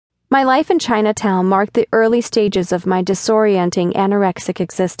My life in Chinatown marked the early stages of my disorienting anorexic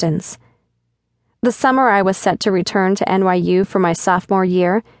existence. The summer I was set to return to NYU for my sophomore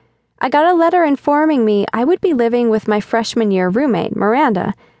year, I got a letter informing me I would be living with my freshman year roommate,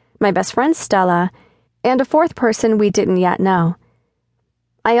 Miranda, my best friend Stella, and a fourth person we didn't yet know.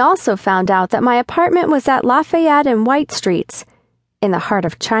 I also found out that my apartment was at Lafayette and White Streets, in the heart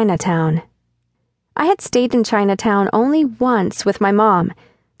of Chinatown. I had stayed in Chinatown only once with my mom,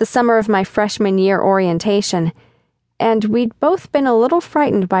 the summer of my freshman year orientation, and we'd both been a little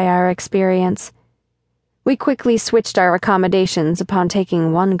frightened by our experience. We quickly switched our accommodations upon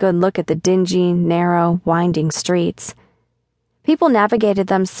taking one good look at the dingy, narrow, winding streets. People navigated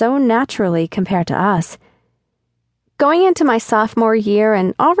them so naturally compared to us. Going into my sophomore year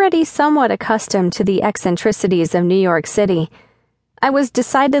and already somewhat accustomed to the eccentricities of New York City, I was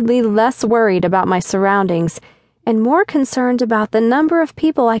decidedly less worried about my surroundings and more concerned about the number of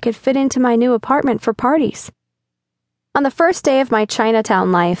people I could fit into my new apartment for parties. On the first day of my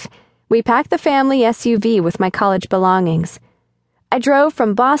Chinatown life, we packed the family SUV with my college belongings. I drove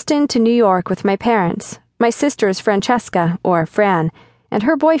from Boston to New York with my parents, my sisters Francesca, or Fran, and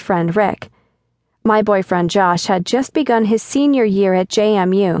her boyfriend Rick. My boyfriend Josh had just begun his senior year at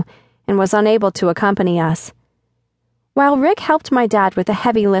JMU and was unable to accompany us. While Rick helped my dad with the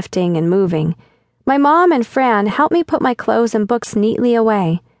heavy lifting and moving, my mom and Fran helped me put my clothes and books neatly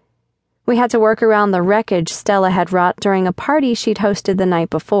away. We had to work around the wreckage Stella had wrought during a party she'd hosted the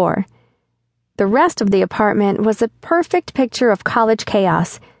night before. The rest of the apartment was a perfect picture of college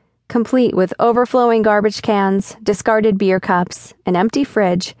chaos, complete with overflowing garbage cans, discarded beer cups, an empty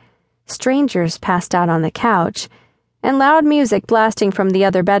fridge, strangers passed out on the couch, and loud music blasting from the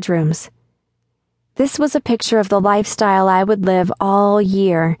other bedrooms. This was a picture of the lifestyle I would live all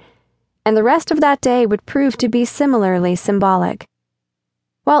year, and the rest of that day would prove to be similarly symbolic.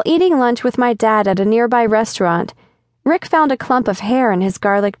 While eating lunch with my dad at a nearby restaurant, Rick found a clump of hair in his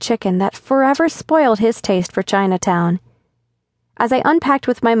garlic chicken that forever spoiled his taste for Chinatown. As I unpacked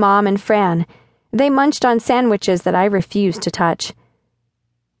with my mom and Fran, they munched on sandwiches that I refused to touch.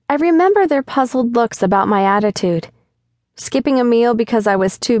 I remember their puzzled looks about my attitude. Skipping a meal because I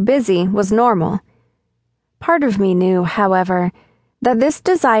was too busy was normal. Part of me knew, however, that this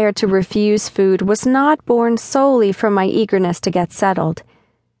desire to refuse food was not born solely from my eagerness to get settled.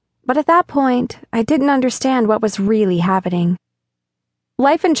 But at that point, I didn't understand what was really happening.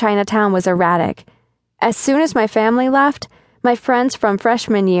 Life in Chinatown was erratic. As soon as my family left, my friends from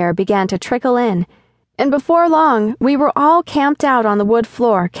freshman year began to trickle in, and before long, we were all camped out on the wood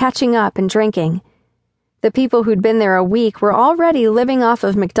floor, catching up and drinking. The people who'd been there a week were already living off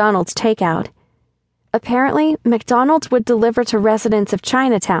of McDonald's takeout. Apparently, McDonald's would deliver to residents of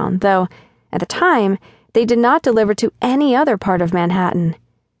Chinatown, though, at the time, they did not deliver to any other part of Manhattan.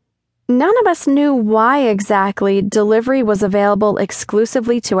 None of us knew why exactly delivery was available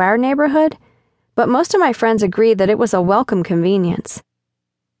exclusively to our neighborhood, but most of my friends agreed that it was a welcome convenience.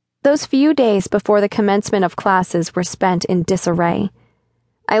 Those few days before the commencement of classes were spent in disarray.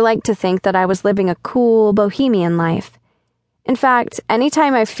 I liked to think that I was living a cool, bohemian life. In fact,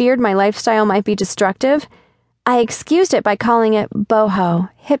 anytime I feared my lifestyle might be destructive, I excused it by calling it boho,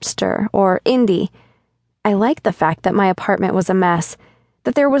 hipster, or indie. I liked the fact that my apartment was a mess,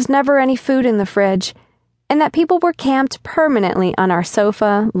 that there was never any food in the fridge, and that people were camped permanently on our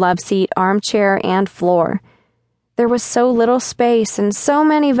sofa, loveseat, armchair, and floor. There was so little space and so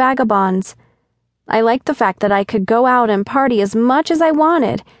many vagabonds. I liked the fact that I could go out and party as much as I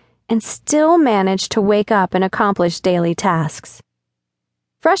wanted and still manage to wake up and accomplish daily tasks.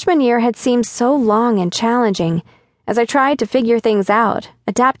 Freshman year had seemed so long and challenging as I tried to figure things out,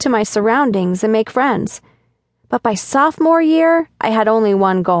 adapt to my surroundings, and make friends. But by sophomore year, I had only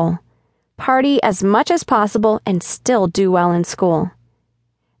one goal: party as much as possible and still do well in school.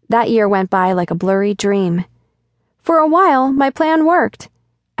 That year went by like a blurry dream. For a while, my plan worked.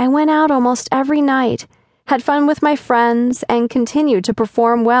 I went out almost every night, had fun with my friends, and continued to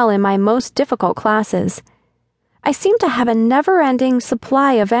perform well in my most difficult classes. I seemed to have a never-ending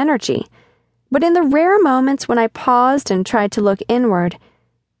supply of energy, but in the rare moments when I paused and tried to look inward,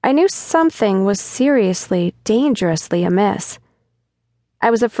 I knew something was seriously, dangerously amiss. I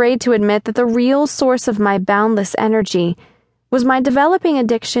was afraid to admit that the real source of my boundless energy was my developing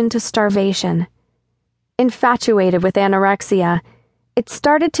addiction to starvation. Infatuated with anorexia, it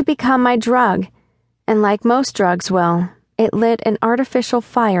started to become my drug, and like most drugs will, it lit an artificial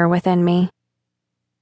fire within me.